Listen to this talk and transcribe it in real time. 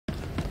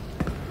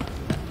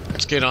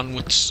let's get on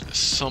with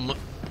some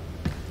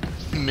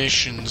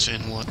missions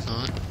and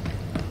whatnot.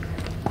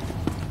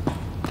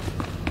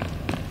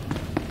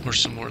 Or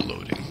some more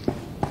loading.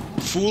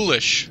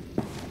 Foolish!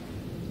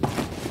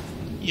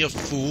 You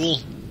fool!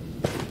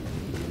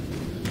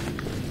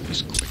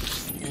 He's quite a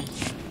fool.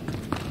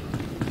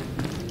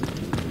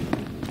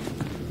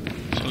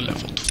 So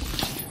level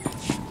 20.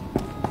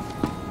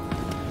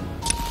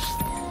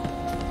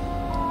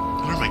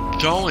 Where am I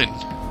going?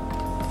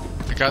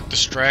 I got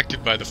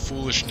distracted by the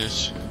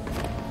foolishness.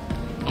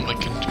 Oh, my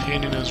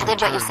companion has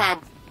returned.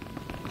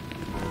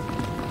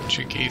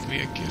 She gave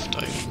me a gift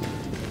item.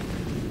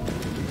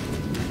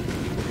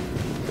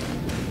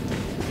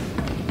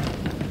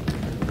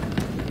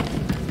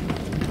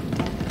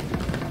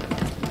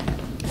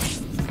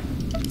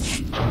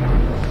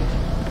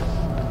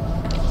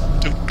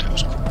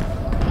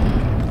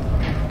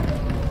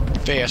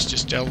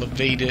 Fastest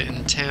elevator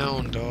in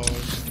town, dog.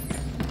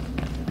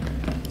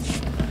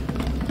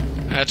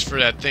 That's for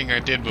that thing I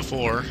did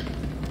before.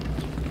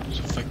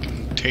 So if I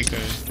can take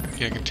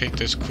I can take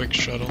this quick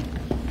shuttle.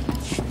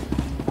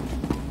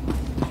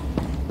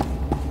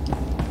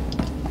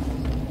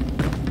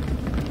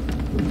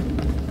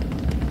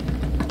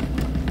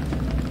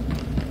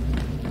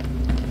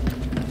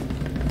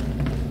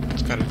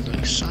 It's got a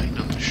nice sign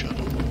on the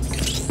shuttle.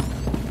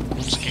 Don't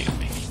scam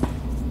me.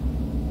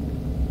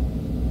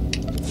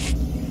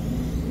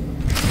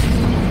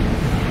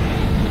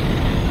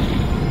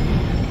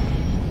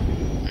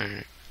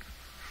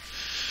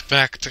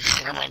 Back to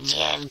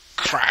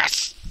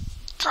Cross.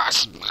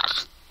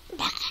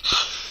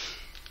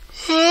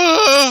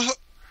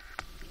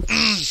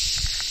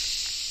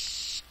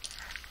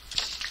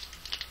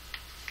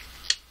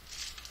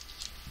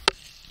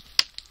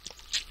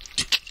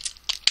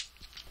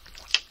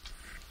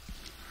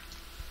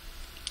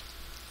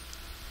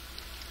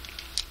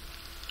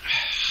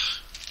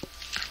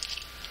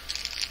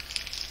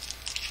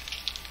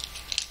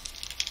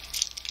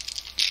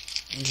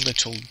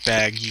 Little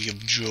baggie of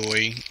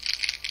joy.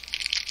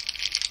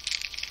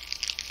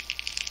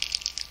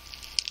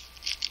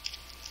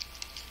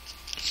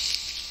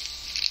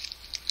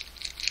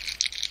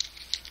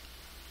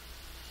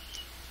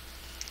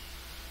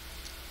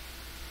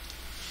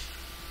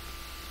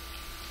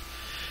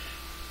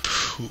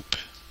 Poop.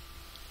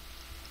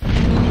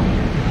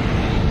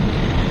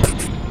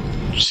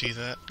 You see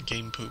that?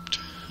 Game pooped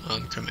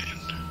on command.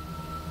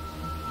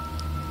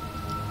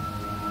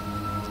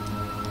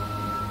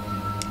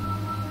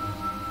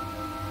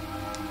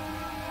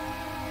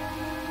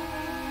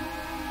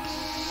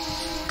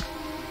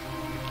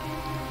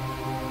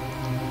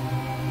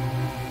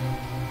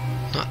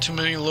 Not too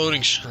many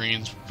loading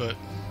screens, but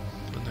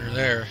when they're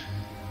there.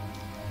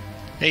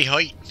 Hey,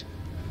 height!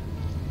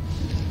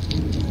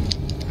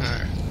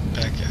 Alright,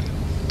 back at it.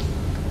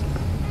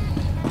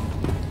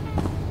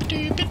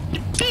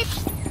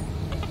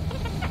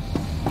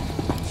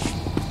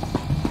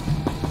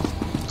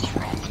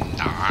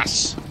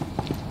 Kromenas.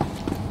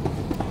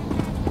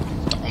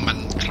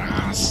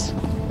 Domenkras.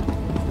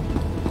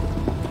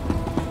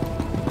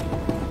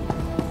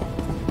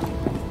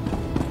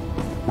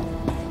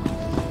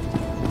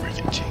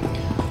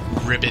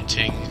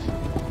 Riveting.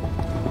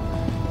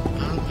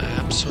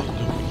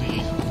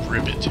 Absolutely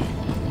riveting.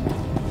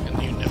 And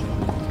you know it.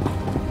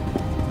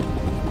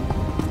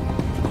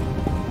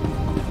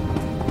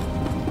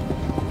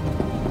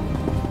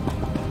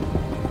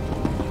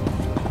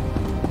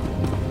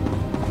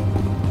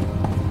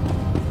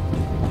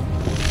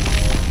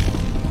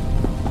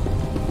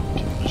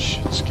 Get my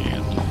shit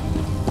scanned.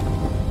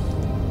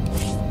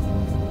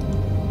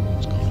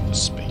 Let's go to the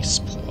space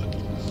plug.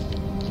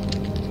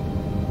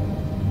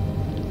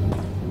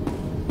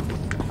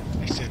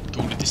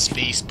 The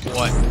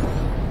spaceport.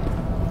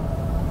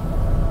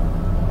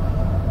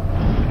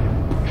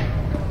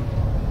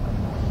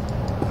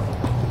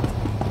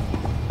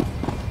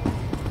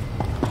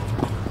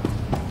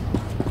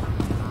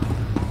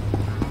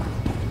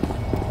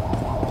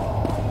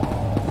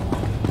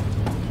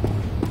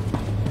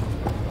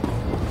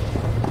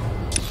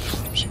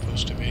 I'm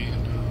supposed to be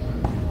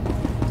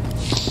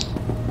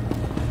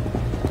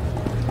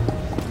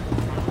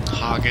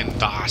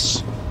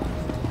Hagen-Dazs.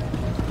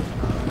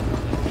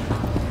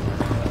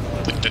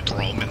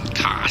 Roman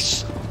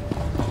Kas.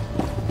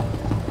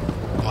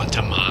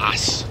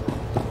 Automas.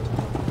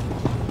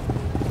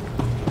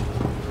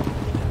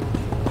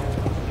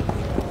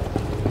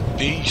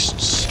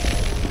 Beasts.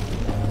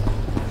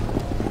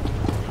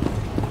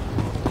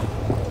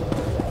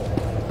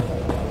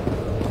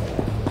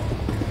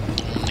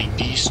 Only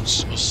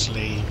beasts or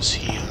slaves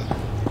here.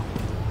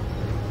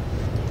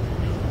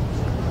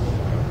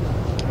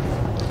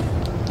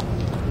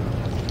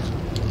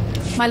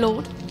 My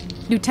lord,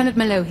 Lieutenant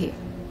Malo here.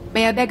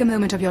 May I beg a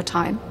moment of your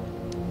time?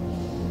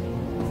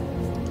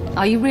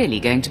 Are you really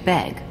going to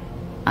beg?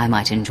 I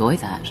might enjoy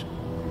that.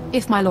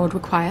 If my lord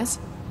requires.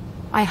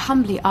 I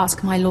humbly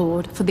ask my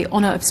lord for the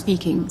honor of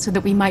speaking so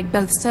that we might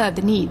both serve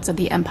the needs of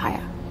the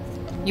Empire.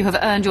 You have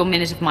earned your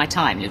minute of my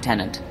time,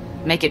 Lieutenant.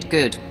 Make it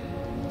good.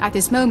 At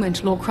this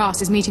moment, Lord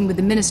Cross is meeting with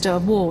the Minister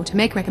of War to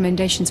make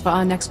recommendations for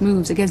our next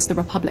moves against the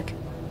Republic.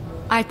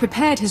 I've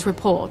prepared his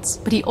reports,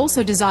 but he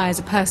also desires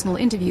a personal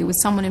interview with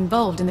someone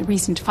involved in the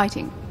recent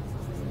fighting.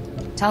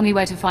 Tell me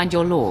where to find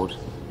your lord,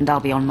 and I'll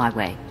be on my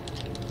way.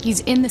 He's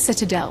in the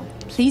Citadel.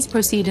 Please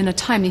proceed in a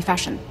timely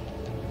fashion.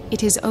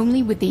 It is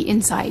only with the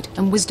insight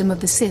and wisdom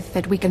of the Sith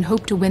that we can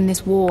hope to win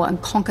this war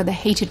and conquer the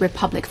hated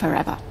Republic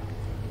forever.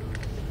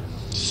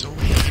 So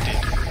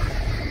hated.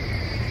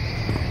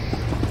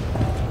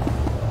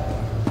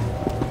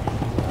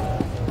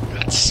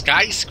 Got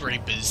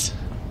skyscrapers.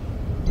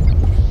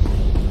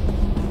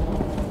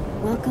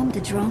 Welcome to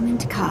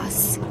Dromund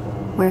Kaas,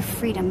 where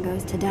freedom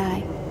goes to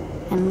die,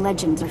 and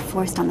legends are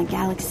forced on the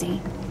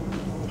galaxy.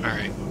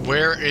 Alright,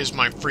 where is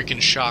my freaking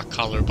shock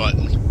collar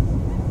button?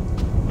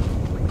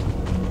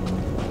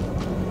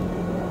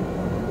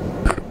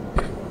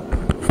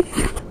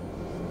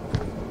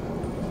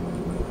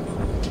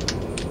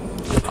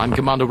 I'm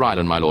Commander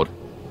Rylan, my lord.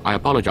 I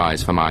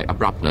apologize for my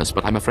abruptness,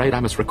 but I'm afraid I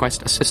must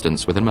request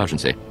assistance with an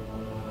emergency.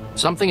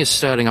 Something is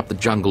stirring up the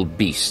jungle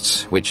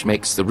beasts, which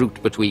makes the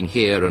route between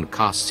here and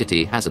Kaas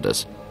City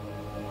hazardous.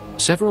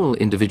 Several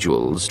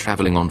individuals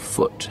traveling on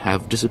foot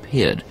have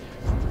disappeared.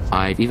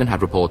 I've even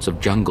had reports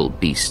of jungle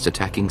beasts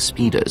attacking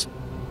speeders.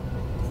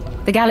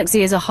 The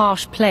galaxy is a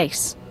harsh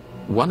place.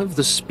 One of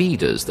the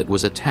speeders that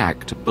was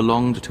attacked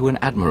belonged to an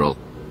admiral.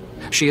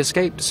 She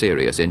escaped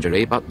serious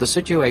injury, but the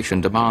situation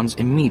demands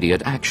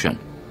immediate action.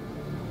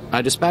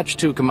 I dispatched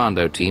 2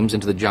 commando teams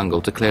into the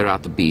jungle to clear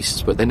out the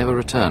beasts, but they never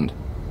returned.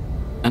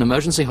 An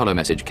emergency holo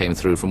message came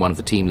through from one of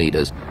the team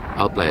leaders.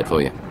 I'll play it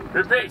for you.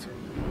 Repeat.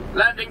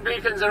 Landing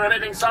beacons are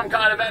emitting some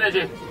kind of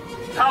energy.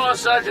 Power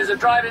surges are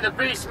driving the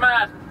beasts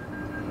mad.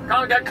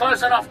 Can't get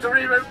close enough to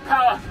reroute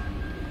power.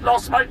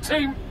 Lost my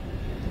team.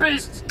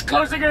 Beasts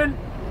closing in.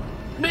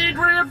 Need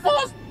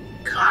reinforced.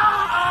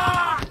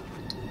 Ah!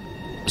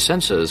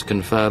 Sensors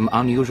confirm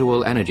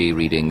unusual energy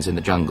readings in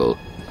the jungle.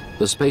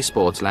 The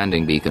spaceport's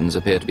landing beacons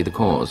appear to be the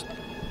cause.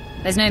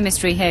 There's no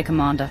mystery here,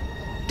 Commander.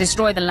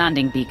 Destroy the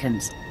landing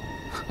beacons.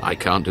 I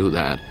can't do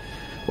that.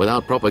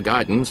 Without proper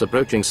guidance,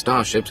 approaching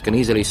starships can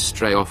easily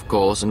stray off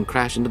course and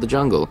crash into the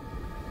jungle.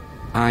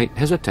 I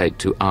hesitate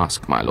to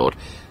ask, my lord,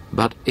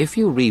 but if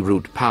you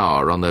reroute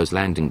power on those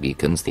landing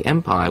beacons, the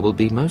Empire will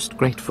be most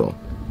grateful.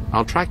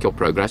 I'll track your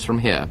progress from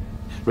here.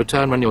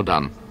 Return when you're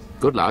done.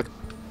 Good luck.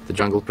 The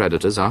jungle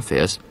predators are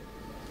fierce.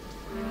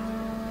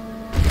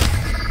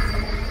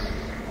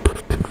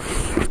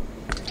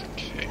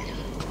 Okay.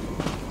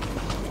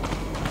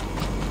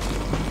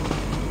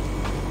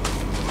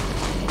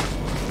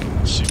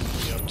 Let's see what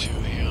we're up to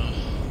here.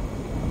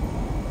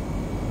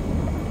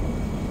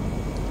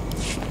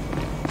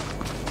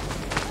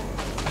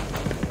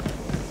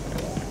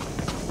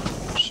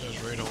 It says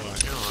right over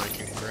here I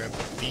can grab a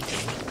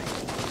beacon.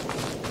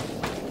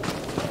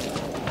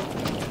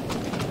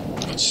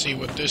 Let's see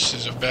what this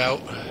is about.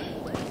 You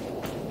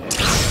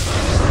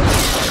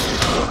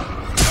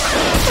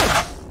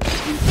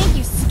think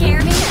you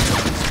scare me?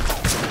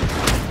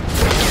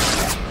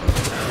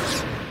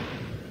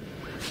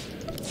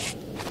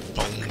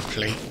 Bone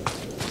plate.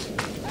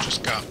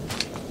 Just got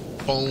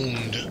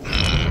boned.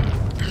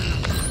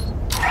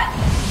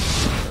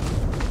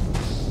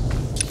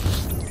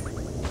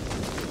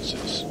 What's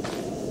this?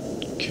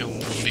 Kill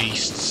more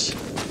beasts.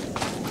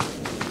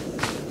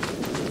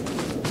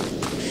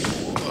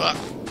 Ah.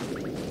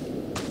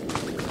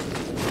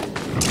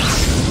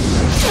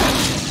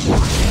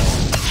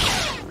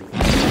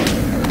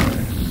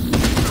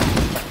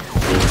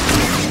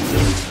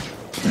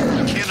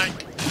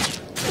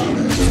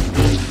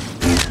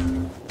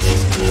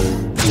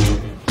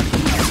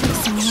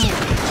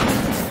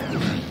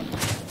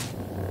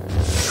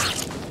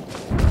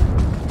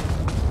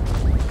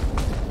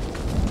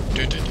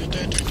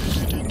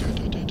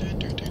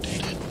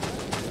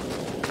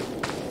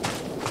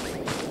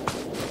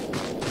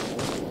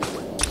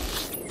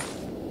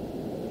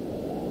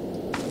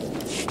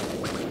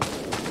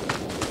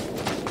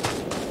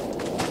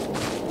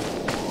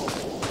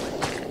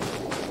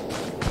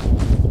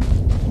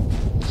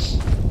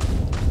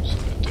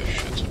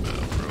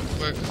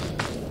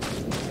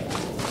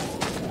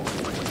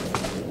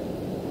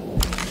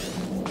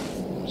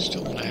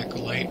 Still an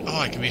acolyte. Oh,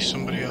 I could be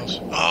somebody else.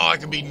 Oh, I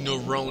could be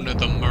Nerona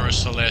the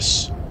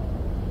Merciless.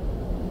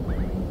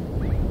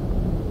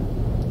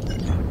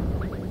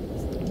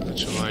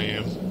 That's who I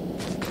am.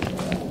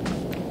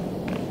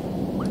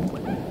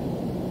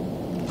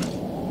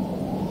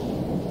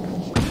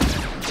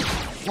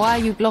 Why are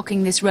you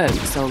blocking this road,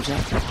 soldier?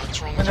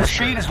 What's wrong When with the your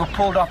shirt? speeders were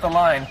pulled off the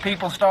line,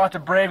 people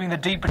started braving the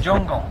deeper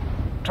jungle,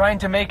 trying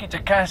to make it to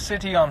Kaas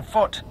City on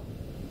foot.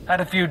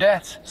 Had a few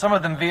deaths, some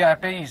of them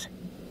VIPs.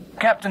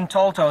 Captain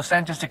Tolto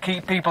sent us to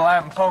keep people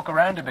out and poke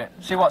around a bit,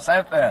 see what's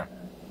out there.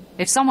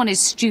 If someone is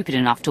stupid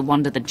enough to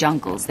wander the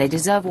jungles, they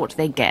deserve what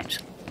they get.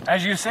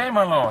 As you say,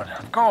 my lord,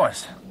 of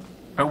course.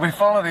 But we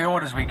follow the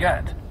orders we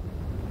get.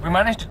 We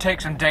managed to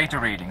take some data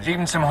readings,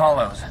 even some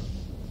hollows.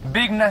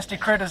 Big nasty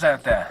critters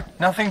out there,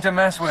 nothing to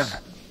mess with.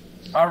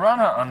 Our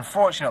runner,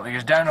 unfortunately,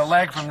 is down a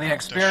leg from the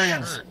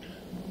experience.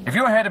 If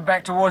you're headed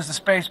back towards the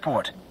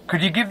spaceport,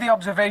 could you give the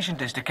observation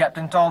disc to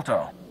Captain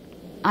Talto?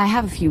 I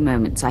have a few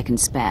moments I can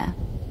spare.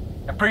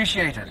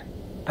 Appreciated.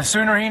 The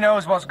sooner he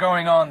knows what's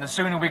going on, the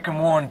sooner we can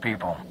warn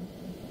people.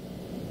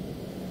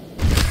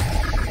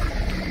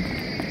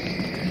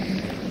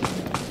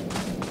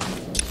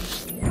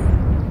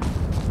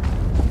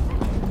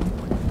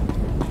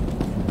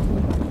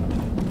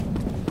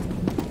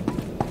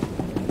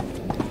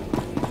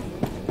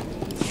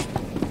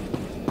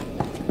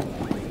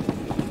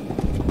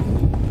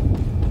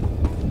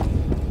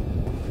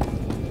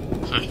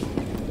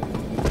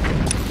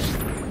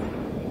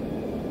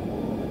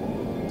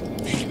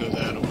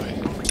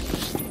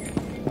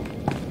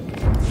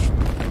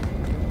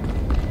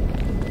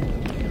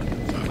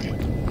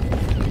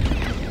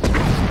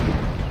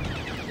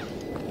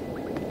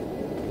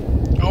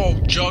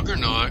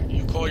 Juggernaut?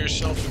 You call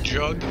yourself a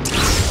jug?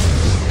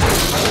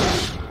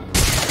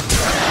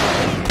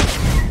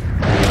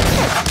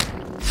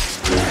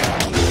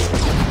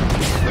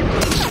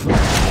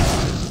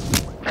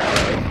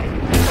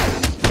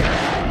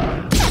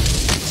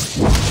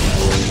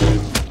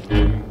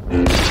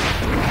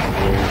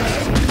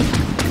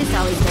 This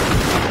always does.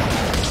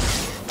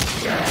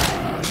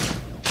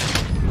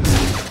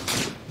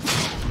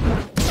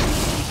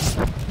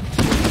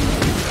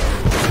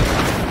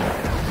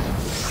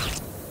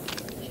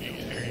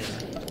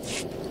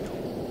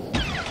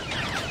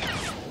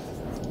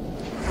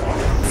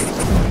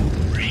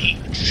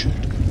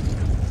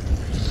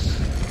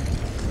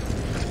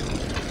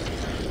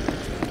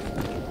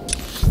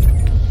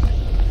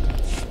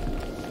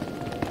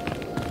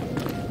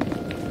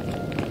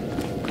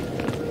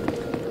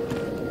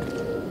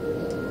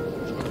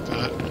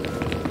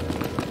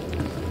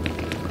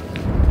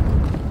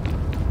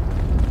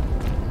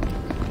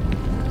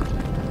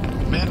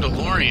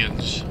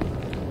 Mandalorians.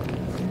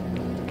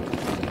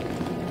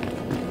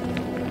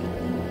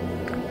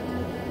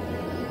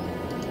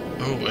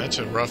 Oh, that's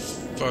a rough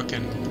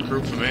fucking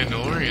group of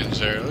Mandalorians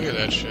there. Look at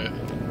that shit.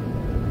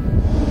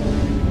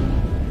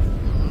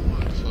 Oh, I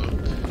want a cloak.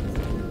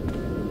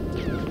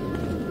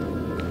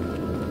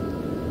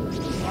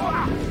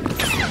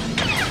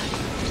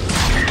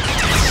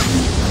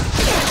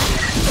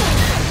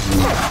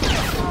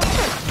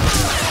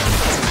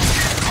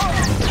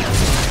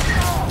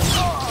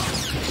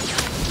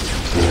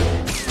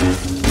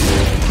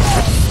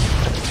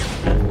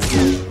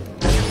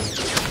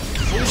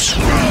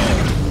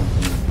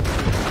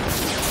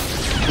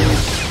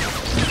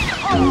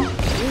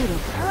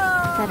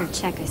 Better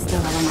check I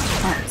still have all my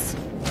parts.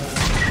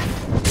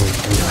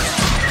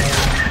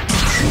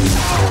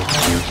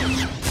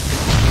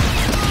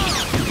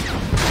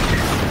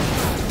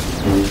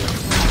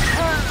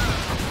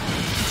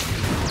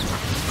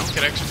 Don't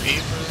get XP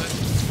for that?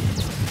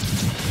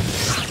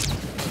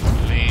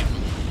 Lame.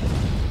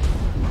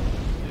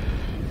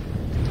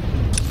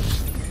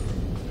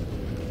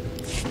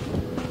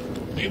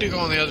 I need to go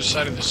on the other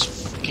side of this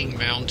fucking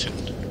mountain.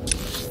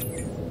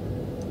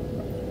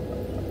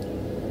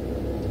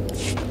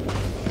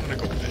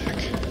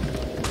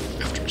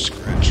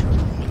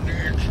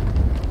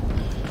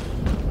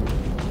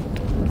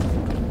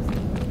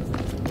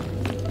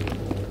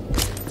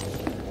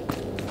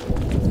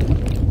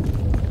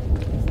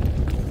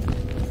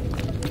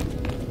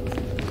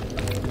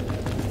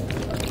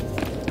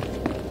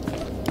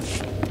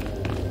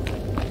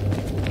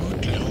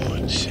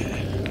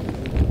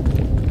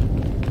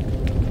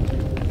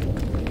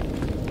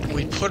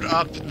 Put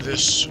up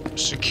this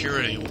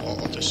security wall,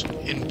 this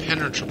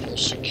impenetrable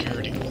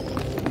security wall.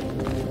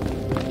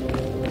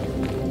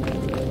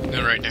 And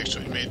then right next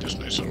to it, we made this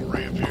nice little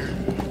ramp here.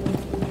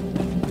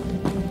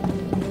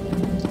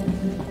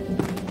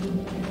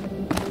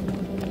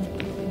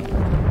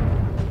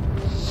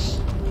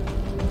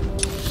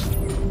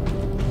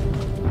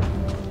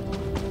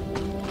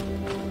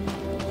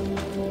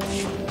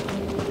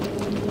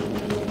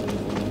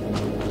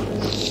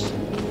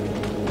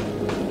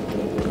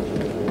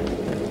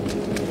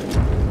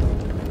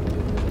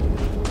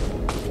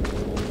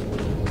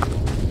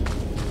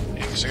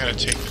 I gotta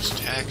take this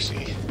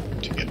taxi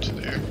to get to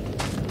there. Do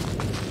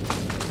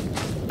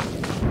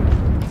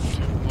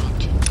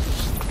want to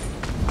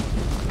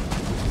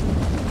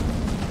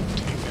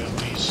take out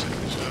these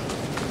things up.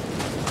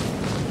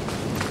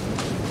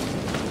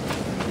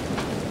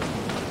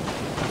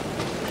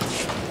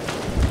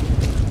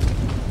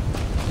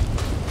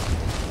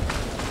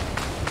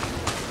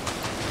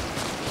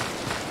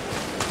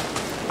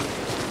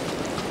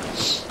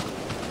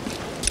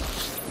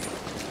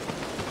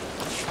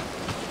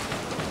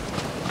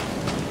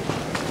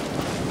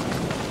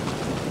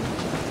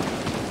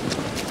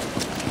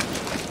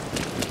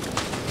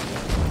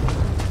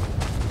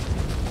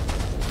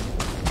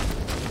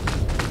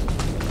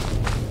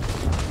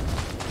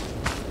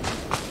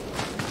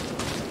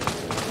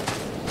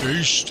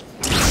 Beast.